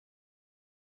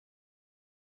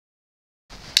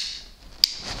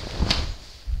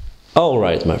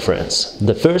Alright, my friends,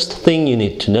 the first thing you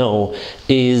need to know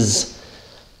is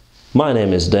my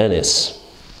name is Dennis.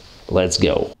 Let's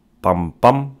go. Pam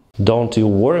pam. Don't you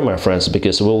worry, my friends,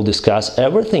 because we'll discuss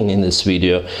everything in this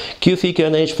video. QFE,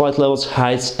 QNH, flight levels,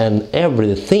 heights and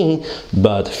everything.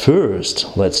 But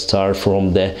first, let's start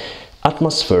from the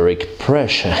atmospheric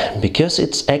pressure, because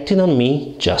it's acting on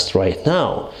me just right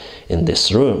now, in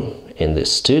this room, in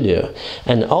this studio.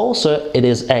 And also it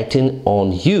is acting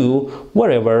on you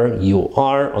wherever you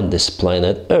are on this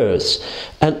planet Earth.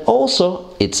 And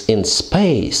also it's in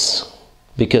space.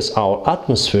 Because our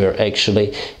atmosphere actually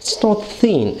it's not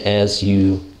thin as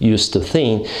you used to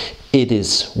think. It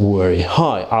is very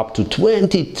high, up to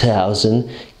 20,000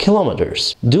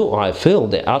 kilometers. Do I feel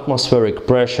the atmospheric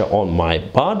pressure on my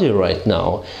body right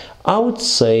now? I would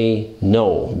say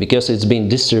no, because it's been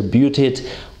distributed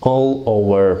all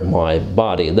over my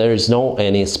body. There is no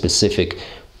any specific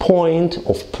point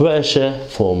of pressure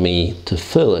for me to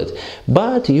feel it,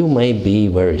 but you may be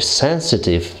very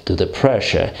sensitive to the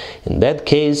pressure. In that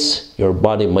case, your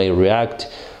body may react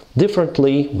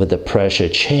differently with the pressure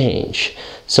change.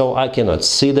 So I cannot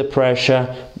see the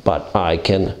pressure, but I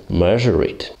can measure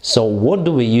it. So what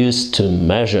do we use to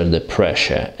measure the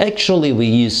pressure? Actually, we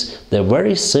use the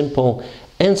very simple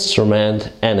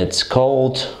instrument, and it's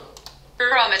called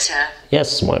barometer.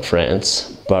 Yes, my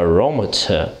friends,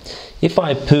 barometer. If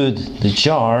I put the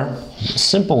jar,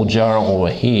 simple jar over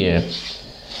here,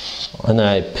 and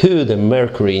I put the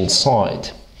mercury inside,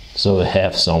 so we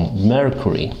have some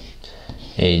mercury,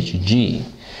 Hg,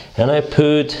 and I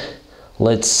put,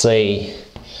 let's say,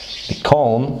 the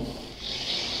column,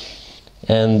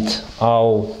 and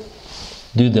I'll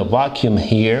do the vacuum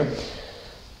here,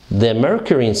 the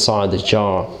mercury inside the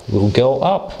jar will go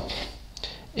up.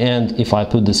 And if I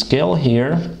put the scale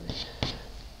here,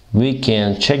 we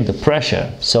can check the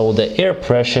pressure. So the air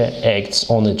pressure acts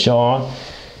on the jar,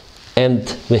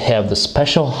 and we have the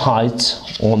special height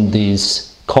on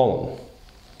this column.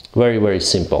 Very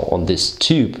simple, on this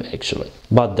tube actually.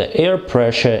 But the air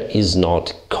pressure is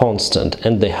not constant,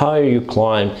 and the higher you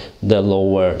climb, the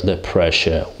lower the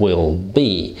pressure will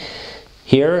be.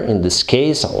 Here in this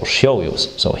case I'll show you.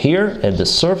 So here at the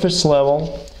surface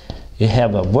level you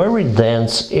have a very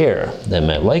dense air. The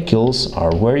molecules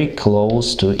are very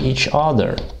close to each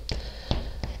other.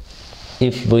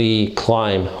 If we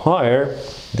climb higher,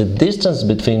 the distance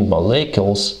between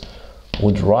molecules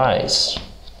would rise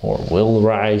or will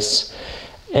rise,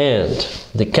 and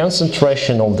the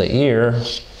concentration of the air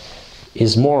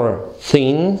is more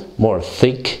thin, more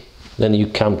thick than you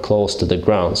come close to the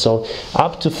ground. So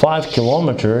up to 5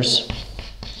 kilometers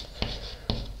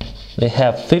they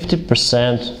have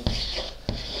 50%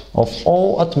 of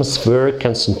all atmospheric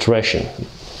concentration,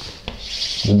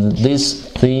 this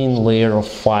thin layer of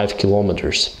 5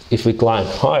 kilometers. If we climb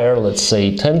higher, let's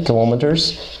say 10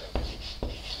 kilometers,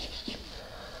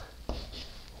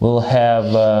 we'll have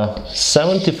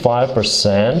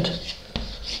 75%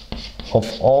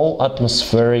 of all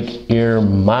atmospheric air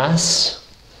mass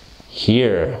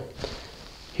here.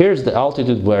 Here's the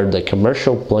altitude where the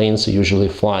commercial planes usually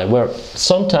fly, where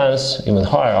sometimes even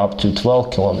higher, up to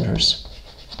 12 kilometers.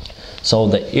 So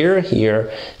the air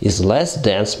here is less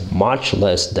dense, much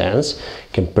less dense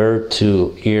compared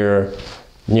to air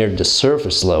near the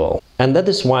surface level. And that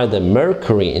is why the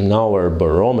mercury in our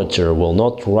barometer will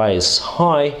not rise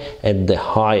high at the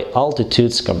high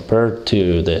altitudes compared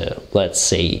to the, let's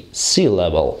say, sea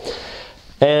level.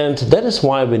 And that is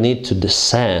why we need to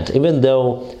descend, even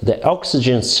though the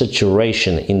oxygen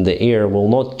saturation in the air will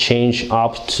not change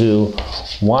up to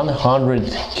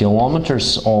 100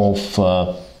 kilometers of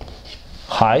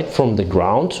height from the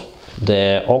ground.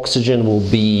 The oxygen will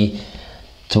be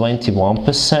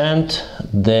 21%,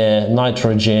 the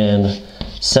nitrogen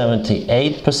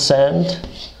 78%,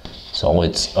 so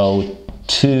it's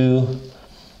O2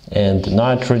 and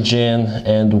nitrogen,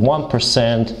 and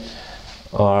 1%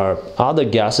 are other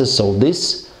gases, so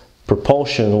this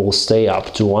proportion will stay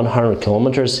up to 100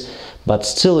 kilometers, but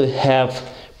still you have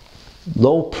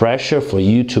low pressure for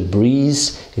you to breathe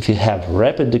if you have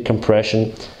rapid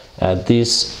decompression at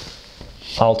this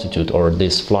altitude or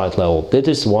this flight level. That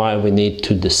is why we need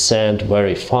to descend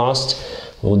very fast.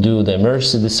 We'll do the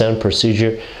emergency descent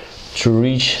procedure to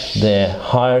reach the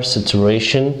higher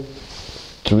saturation,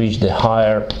 to reach the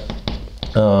higher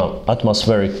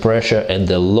atmospheric pressure at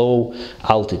the low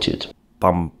altitude.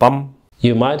 Pam pam.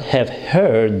 You might have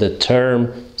heard the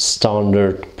term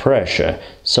standard pressure.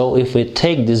 So if we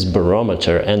take this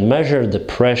barometer and measure the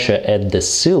pressure at the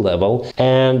sea level,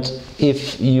 and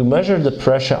if you measure the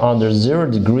pressure under 0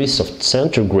 degrees of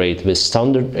centigrade with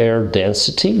standard air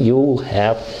density, you will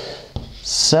have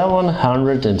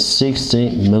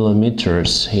 760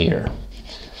 millimeters here.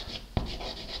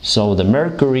 So the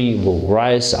mercury will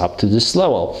rise up to this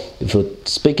level. If we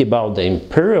speak about the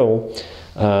imperial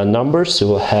numbers, you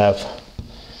will have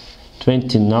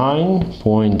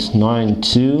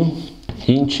 29.92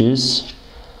 inches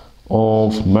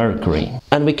of mercury.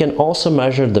 And we can also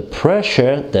measure the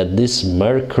pressure that this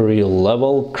mercury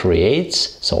level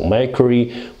creates. So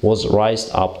mercury was raised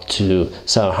up to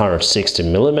 760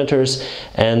 millimeters,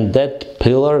 and that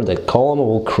pillar, the column,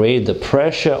 will create the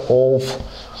pressure of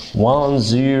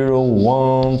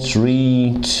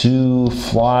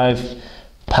 101325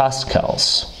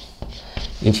 pascals.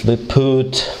 If we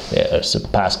put, there's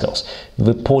pascals, if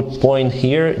we put point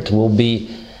here, it will be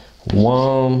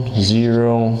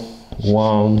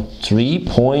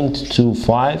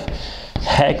 1013.25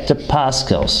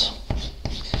 hectopascals,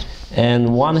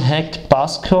 and 1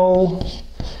 hectopascal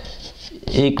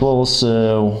equals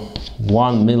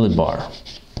 1 millibar.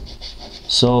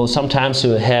 So sometimes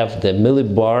you have the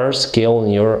millibar scale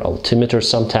in your altimeter,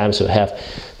 sometimes you have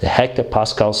the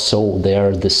hectopascals, so they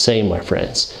are the same, my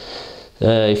friends.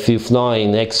 If you fly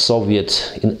in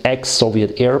ex-Soviet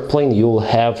airplane, you will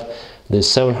have the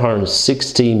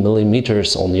 760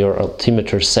 millimeters on your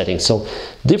altimeter setting. So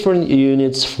different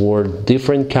units for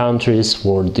different countries,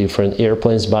 for different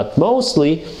airplanes, but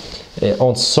mostly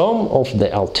on some of the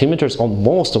altimeters, on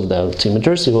most of the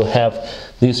altimeters, you will have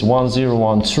this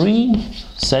 1013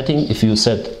 setting. If you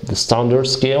set the standard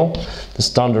scale, the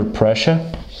standard pressure,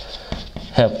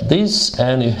 have this,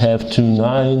 and you have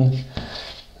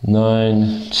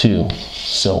 2992.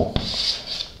 So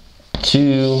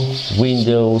 2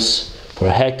 windows for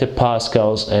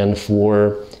hectopascals and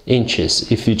for inches.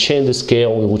 If you change the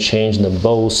scale, we will change them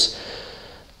both,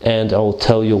 and I'll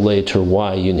tell you later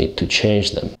why you need to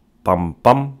change them. Pam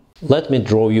pam. Let me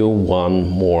draw you one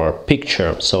more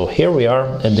picture. So here we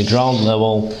are at the ground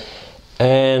level,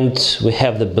 and we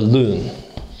have the balloon,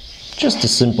 just a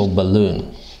simple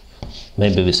balloon,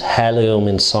 maybe with helium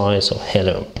inside, so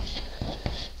helium.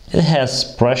 It has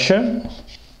pressure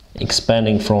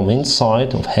expanding from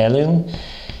inside of helium,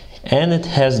 and it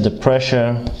has the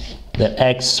pressure that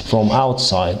acts from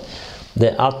outside,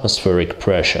 the atmospheric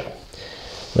pressure.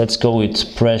 Let's go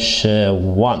with pressure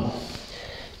 1.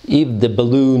 If the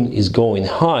balloon is going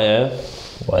higher,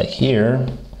 like here,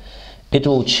 it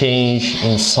will change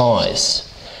in size,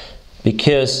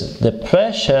 because the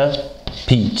pressure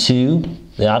P2,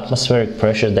 the atmospheric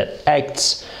pressure that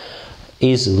acts,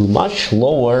 is much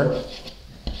lower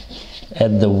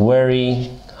at the very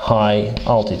high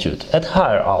altitude, at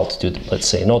higher altitude, let's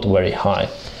say, not very high.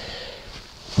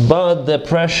 But the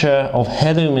pressure of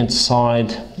helium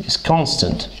inside is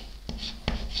constant.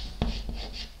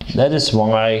 That is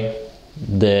why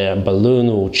the balloon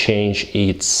will change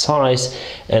its size,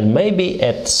 and maybe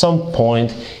at some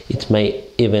point it may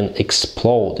even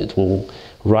explode. It will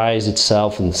rise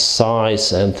itself in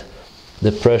size, and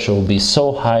the pressure will be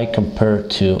so high compared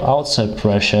to outside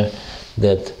pressure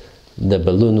that the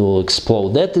balloon will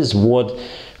explode. That is what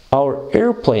our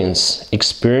airplanes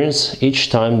experience each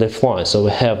time they fly. So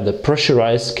we have the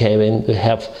pressurized cabin, we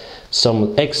have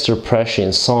some extra pressure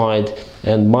inside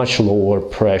and much lower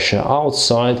pressure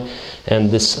outside,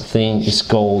 and this thing is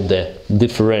called the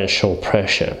differential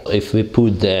pressure. If we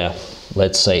put the,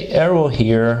 let's say, arrow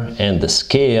here and the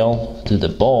scale to the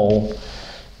ball,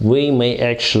 we may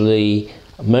actually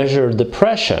measure the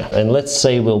pressure, and let's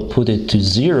say we'll put it to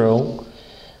 0.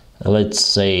 Let's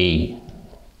say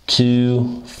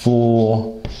 2,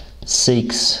 4,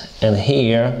 6, and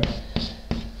here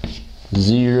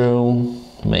 0,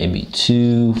 maybe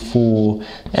 2, 4,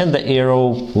 and the arrow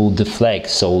will deflect,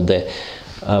 so the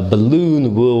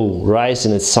balloon will rise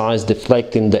in its size,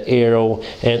 deflecting the arrow,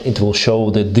 and it will show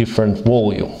the different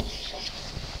volume,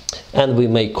 and we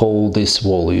may call this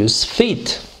values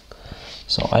feet.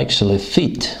 So actually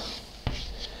feet.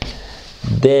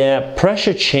 The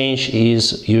pressure change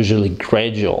is usually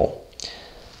gradual,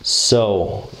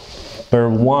 so per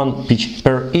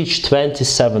each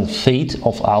 27 feet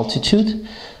of altitude,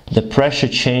 the pressure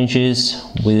changes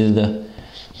with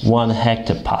 1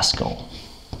 hectopascal.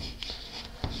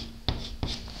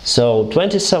 So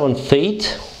 27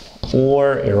 feet,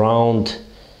 or around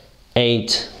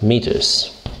 8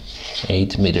 meters.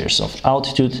 8 meters of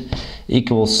altitude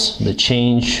equals the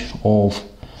change of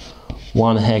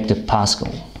 1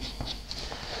 hectopascal.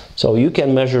 So you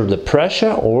can measure the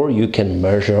pressure, or you can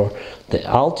measure the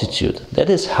altitude. That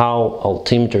is how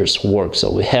altimeters work.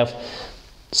 So we have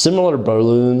similar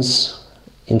balloons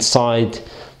inside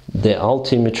the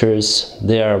altimeters.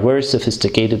 They are very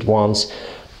sophisticated ones,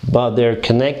 but they're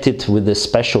connected with a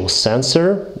special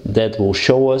sensor that will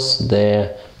show us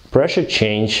the pressure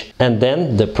change, and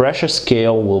then the pressure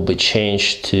scale will be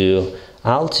changed to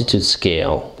altitude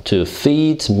scale, to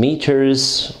feet,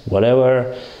 meters,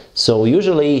 whatever. So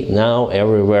usually now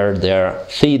everywhere there are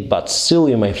feet, but still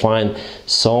you may find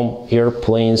some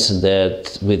airplanes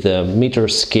that with a meter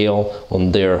scale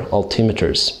on their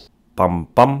altimeters. Pam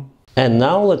pam. And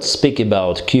now let's speak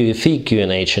about QFE,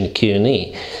 QNH and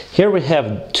QNE. Here we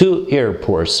have two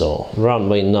airports, so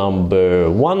runway number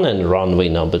 1 and runway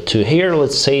number 2. Here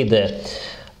let's say the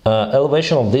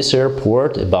elevation of this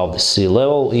airport above the sea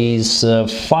level is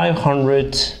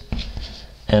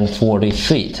 540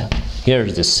 feet.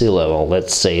 Here's the sea level,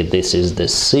 let's say this is the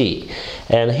sea.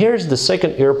 And here's the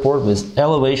second airport with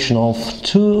elevation of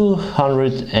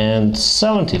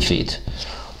 270 feet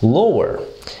lower.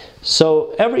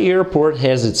 So every airport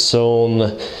has its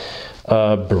own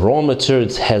barometer,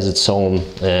 it has its own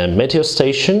meteor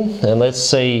station, and let's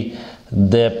say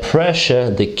the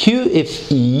pressure, the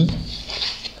QFE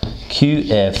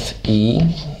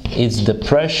is the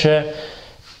pressure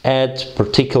at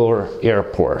particular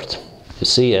airport. You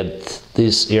see at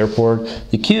this airport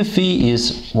the QFE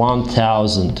is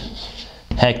 1000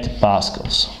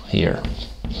 hectopascals here.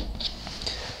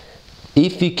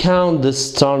 If you count the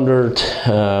standard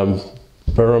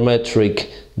barometric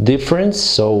difference,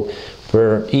 so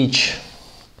for each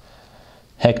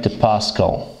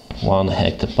hectopascal, 1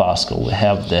 hectopascal,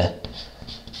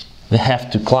 we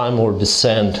have to climb or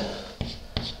descend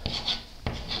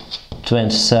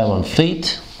 27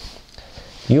 feet.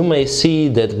 You may see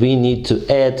that we need to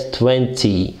add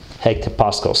 20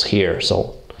 hectopascals here,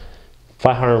 so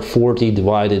 540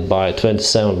 divided by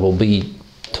 27 will be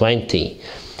 20.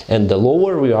 And the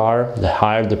lower we are, the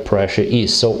higher the pressure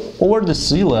is. So over the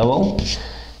sea level,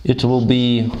 it will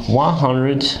be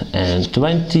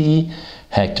 120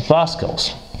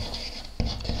 hectopascals.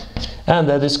 And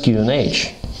that is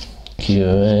QNH.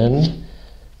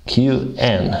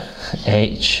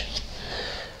 QNH.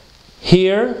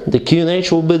 Here, the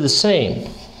QNH will be the same,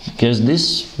 because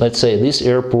this, let's say this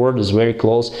airport is very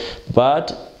close,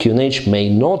 but QNH may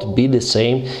not be the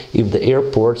same if the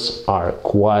airports are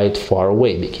quite far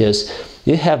away, because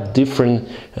you have different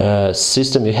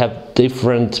system, you have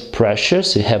different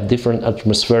pressures, you have different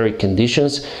atmospheric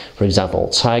conditions. For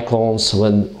example, cyclones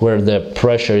where the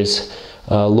pressure is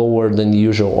lower than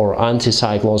usual, or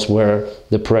anticyclones where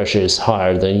the pressure is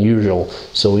higher than usual.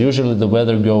 So usually the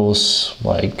weather goes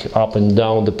like up and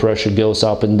down, the pressure goes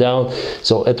up and down.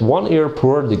 So at one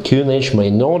airport the QNH may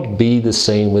not be the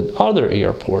same with other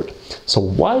airport. So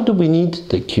why do we need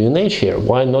the QNH here?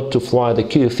 Why not to fly the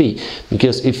QFE?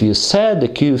 Because if you set the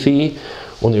QFE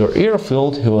on your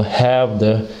airfield, you will have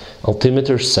the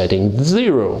altimeter setting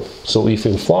 0. So if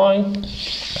you fly,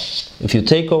 if you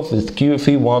take off with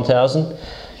QFE 1000,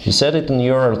 you set it in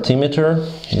your altimeter,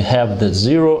 you have the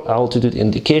 0 altitude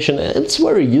indication, and it's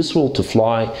very useful to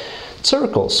fly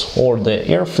circles or the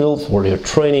airfield for your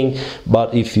training.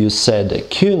 But if you set the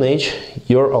QNH,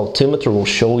 your altimeter will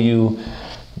show you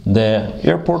the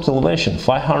airport elevation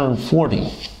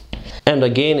 540. And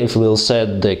again, if we'll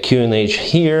set the QNH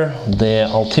here, the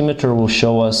altimeter will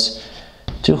show us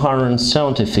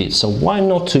 270 feet. So why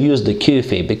not to use the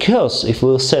QFE? Because if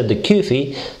we'll set the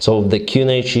QFE, so the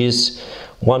QNH is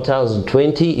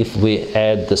 1020, if we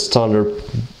add the standard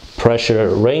pressure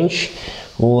range,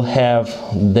 we'll have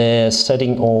the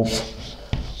setting of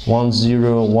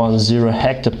 1010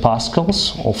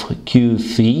 hectopascals of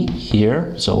QFE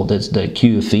here, so that's the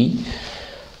QFE.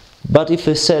 But if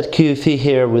we set QFE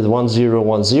here with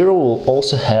 1010, we'll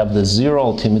also have the 0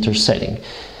 altimeter setting.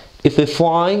 If we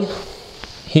fly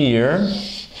here,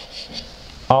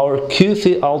 our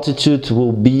QFE altitude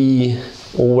will be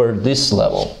over this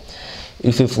level.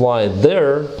 If we fly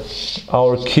there,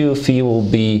 our QFE will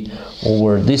be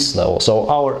over this level. So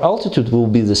our altitude will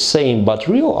be the same, but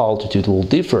real altitude will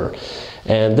differ.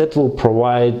 And that will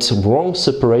provide wrong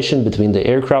separation between the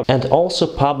aircraft. And also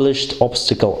published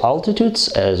obstacle altitudes,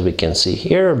 as we can see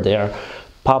here, they are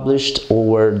published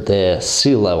over the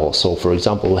sea level. So for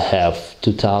example, we have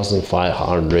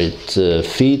 2500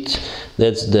 feet.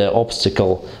 That's the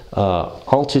obstacle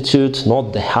altitude,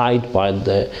 not the height, but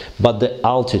the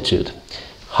altitude.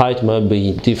 Height might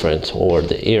be different over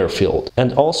the airfield.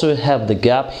 And also you have the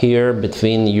gap here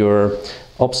between your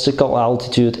obstacle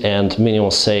altitude and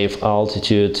minimum safe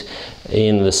altitude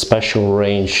in the special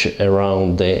range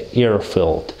around the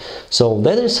airfield. So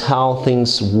that is how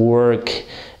things work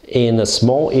in a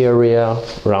small area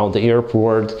around the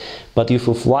airport, but if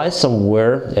you fly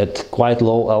somewhere at quite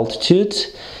low altitude,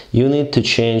 you need to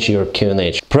change your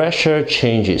QNH. Pressure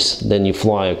changes, then you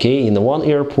fly, okay? In the one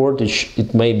airport,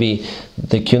 it may be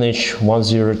the QNH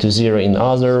 1020, in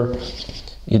other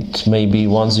it may be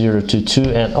 1022,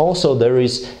 and also there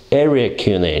is area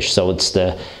QNH, so it's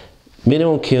the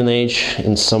minimum QNH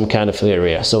in some kind of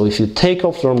area. So if you take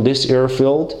off from this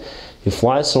airfield, you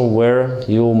fly somewhere,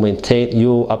 you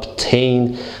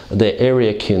obtain the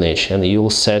area QNH and you'll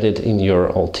set it in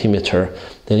your altimeter.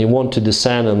 Then you want to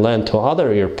descend and land to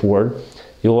other airport,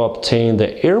 you'll obtain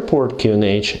the airport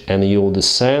QNH and you'll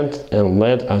descend and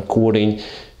land according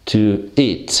to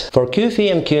it. For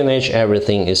QFE and QNH,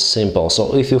 everything is simple.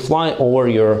 So if you fly over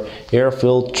your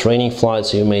airfield training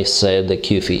flights, you may set the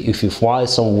QFE. If you fly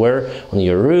somewhere on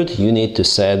your route, you need to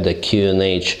set the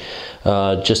QNH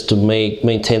just to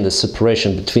maintain the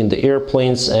separation between the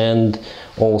airplanes and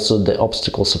also the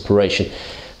obstacle separation.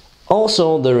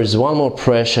 Also, there is one more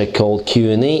pressure called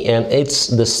QNE, and it's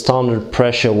the standard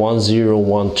pressure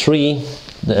 1013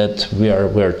 that we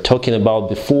are talking about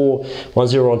before,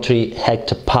 1013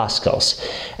 hectopascals.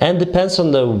 And depends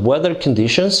on the weather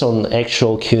conditions, on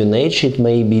actual QNH, it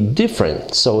may be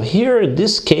different. So here in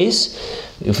this case,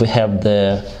 if we have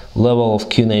the level of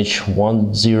QNH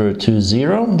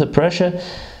 1020, the pressure,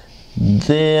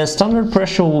 the standard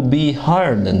pressure will be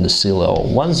higher than the sea level,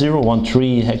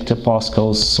 1013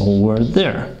 hectopascals, somewhere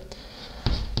there.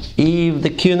 If the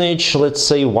QNH, let's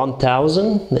say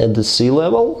 1000 at the sea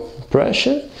level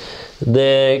pressure,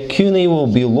 the QNE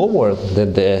will be lower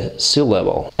than the sea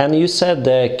level. And you set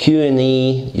the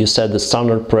QNE, you set the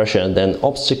standard pressure, and then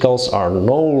obstacles are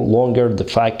no longer the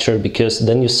factor, because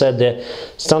then you set the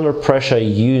standard pressure,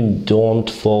 you don't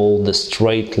follow the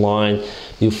straight line,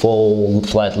 you follow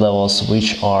flight levels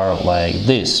which are like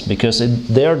this, because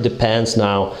they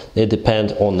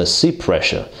depend on the sea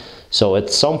pressure. So at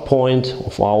some point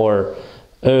of our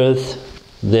Earth,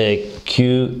 the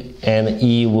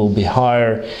QNE will be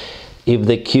higher. If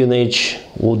the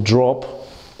QNH will drop,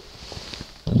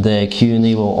 the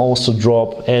QNE will also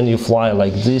drop, and you fly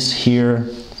like this here.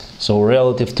 So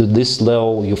relative to this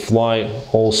level, you fly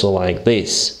also like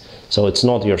this. So it's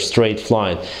not your straight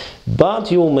flight,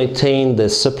 but you will maintain the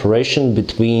separation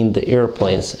between the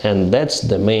airplanes, and that's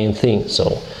the main thing.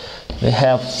 So we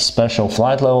have special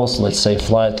flight levels. Let's say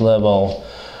flight level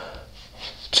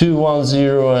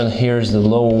 210, and here's the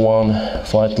low one,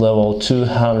 flight level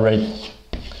 200.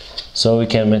 So we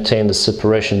can maintain the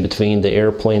separation between the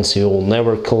airplanes. You will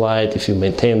never collide if you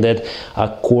maintain that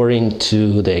according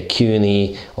to the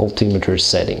QNE altimeter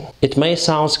setting. It may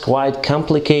sound quite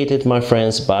complicated, my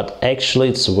friends, but actually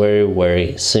it's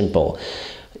very simple.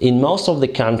 In most of the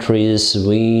countries,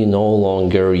 we no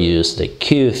longer use the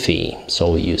QFE,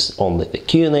 so we use only the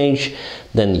QNH.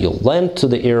 Then you land to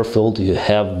the airfield, you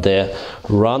have the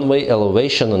runway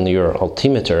elevation on your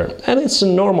altimeter, and it's a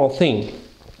normal thing.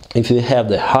 If you have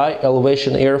the high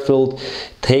elevation airfield,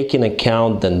 take in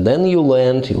account, then you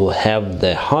land, you will have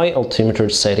the high altimeter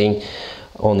setting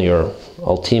on your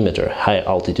altimeter, high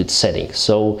altitude setting.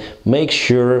 So make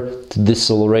sure to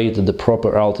decelerate at the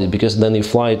proper altitude, because then you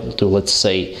fly to, let's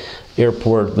say,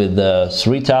 airport with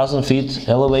 3000 feet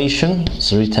elevation,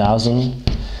 3000,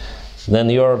 then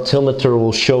your altimeter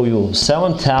will show you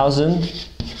 7000.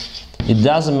 It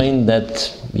doesn't mean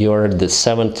that you're the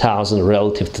 7000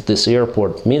 relative to this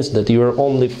airport. It means that you're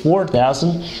only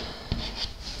 4000.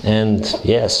 And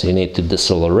yes, you need to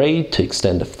decelerate, to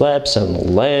extend the flaps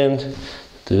and land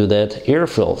to that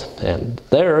airfield. And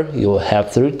there you'll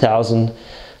have 3000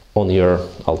 on your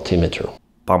altimeter.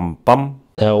 Pam pam.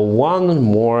 One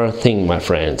more thing, my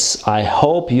friends. I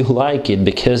hope you like it,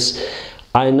 because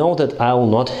I know that I will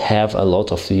not have a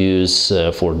lot of views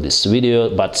for this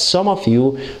video, but some of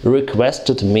you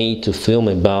requested me to film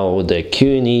about the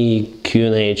QNE,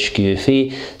 QNH,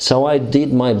 QFE, so I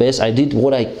did my best. I did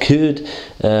what I could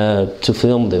to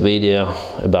film the video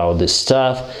about this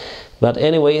stuff. But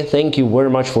anyway, thank you very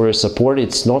much for your support.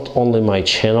 It's not only my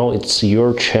channel, it's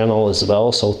your channel as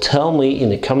well. So tell me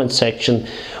in the comment section,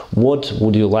 what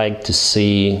would you like to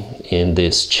see in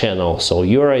this channel? So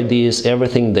your ideas,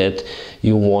 everything that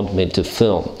you want me to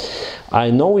film. I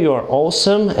know you are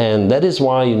awesome, and that is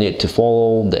why you need to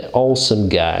follow the Awesome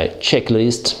Guy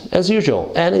checklist as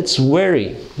usual. And it's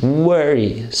very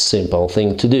simple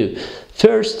thing to do.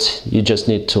 First, you just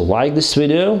need to like this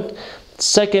video.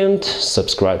 Second,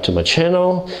 subscribe to my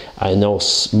channel. I know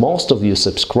most of you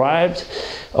subscribed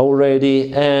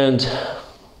already. And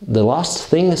the last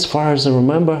thing, as far as I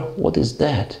remember, what is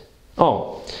that?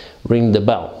 Oh, ring the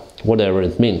bell, whatever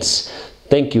it means.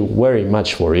 Thank you very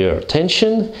much for your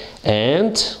attention,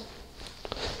 and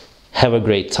Have a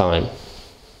great time.